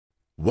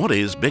What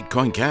is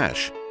Bitcoin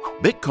Cash?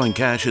 Bitcoin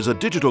Cash is a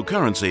digital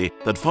currency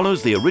that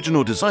follows the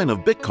original design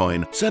of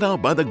Bitcoin set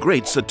out by the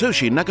great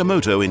Satoshi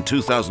Nakamoto in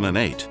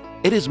 2008.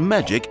 It is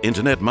magic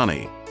internet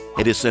money.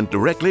 It is sent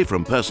directly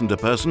from person to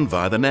person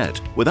via the net,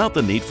 without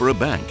the need for a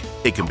bank.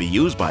 It can be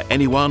used by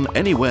anyone,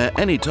 anywhere,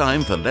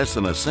 anytime for less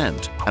than a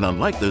cent. And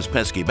unlike those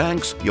pesky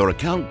banks, your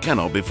account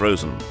cannot be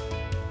frozen.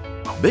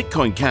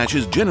 Bitcoin Cash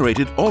is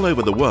generated all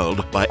over the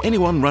world by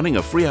anyone running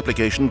a free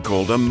application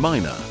called a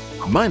miner.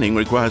 Mining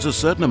requires a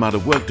certain amount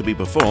of work to be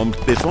performed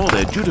before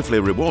they're dutifully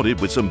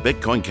rewarded with some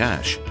Bitcoin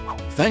Cash.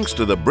 Thanks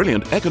to the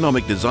brilliant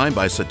economic design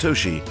by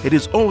Satoshi, it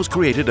is always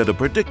created at a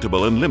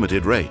predictable and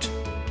limited rate.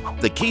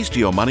 The keys to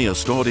your money are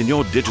stored in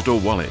your digital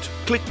wallet.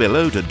 Click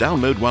below to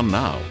download one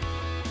now.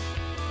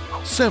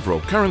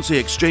 Several currency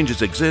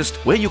exchanges exist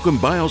where you can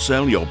buy or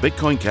sell your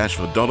Bitcoin Cash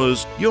for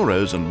dollars,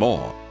 euros and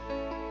more.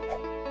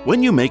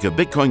 When you make a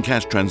Bitcoin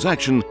Cash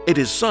transaction, it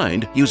is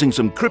signed using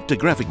some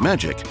cryptographic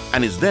magic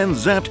and is then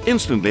zapped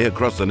instantly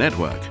across the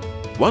network.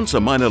 Once a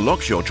miner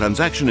locks your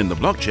transaction in the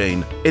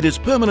blockchain, it is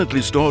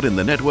permanently stored in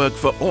the network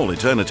for all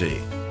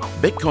eternity.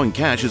 Bitcoin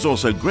Cash is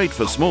also great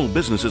for small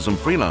businesses and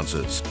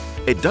freelancers.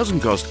 It doesn't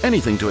cost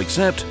anything to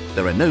accept,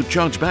 there are no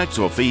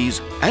chargebacks or fees,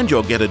 and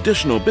you'll get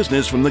additional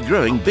business from the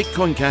growing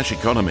Bitcoin Cash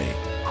economy.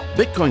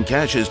 Bitcoin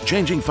Cash is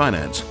changing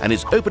finance and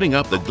is opening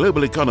up the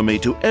global economy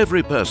to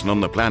every person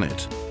on the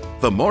planet.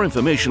 For more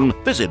information,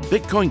 visit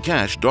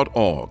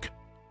bitcoincash.org.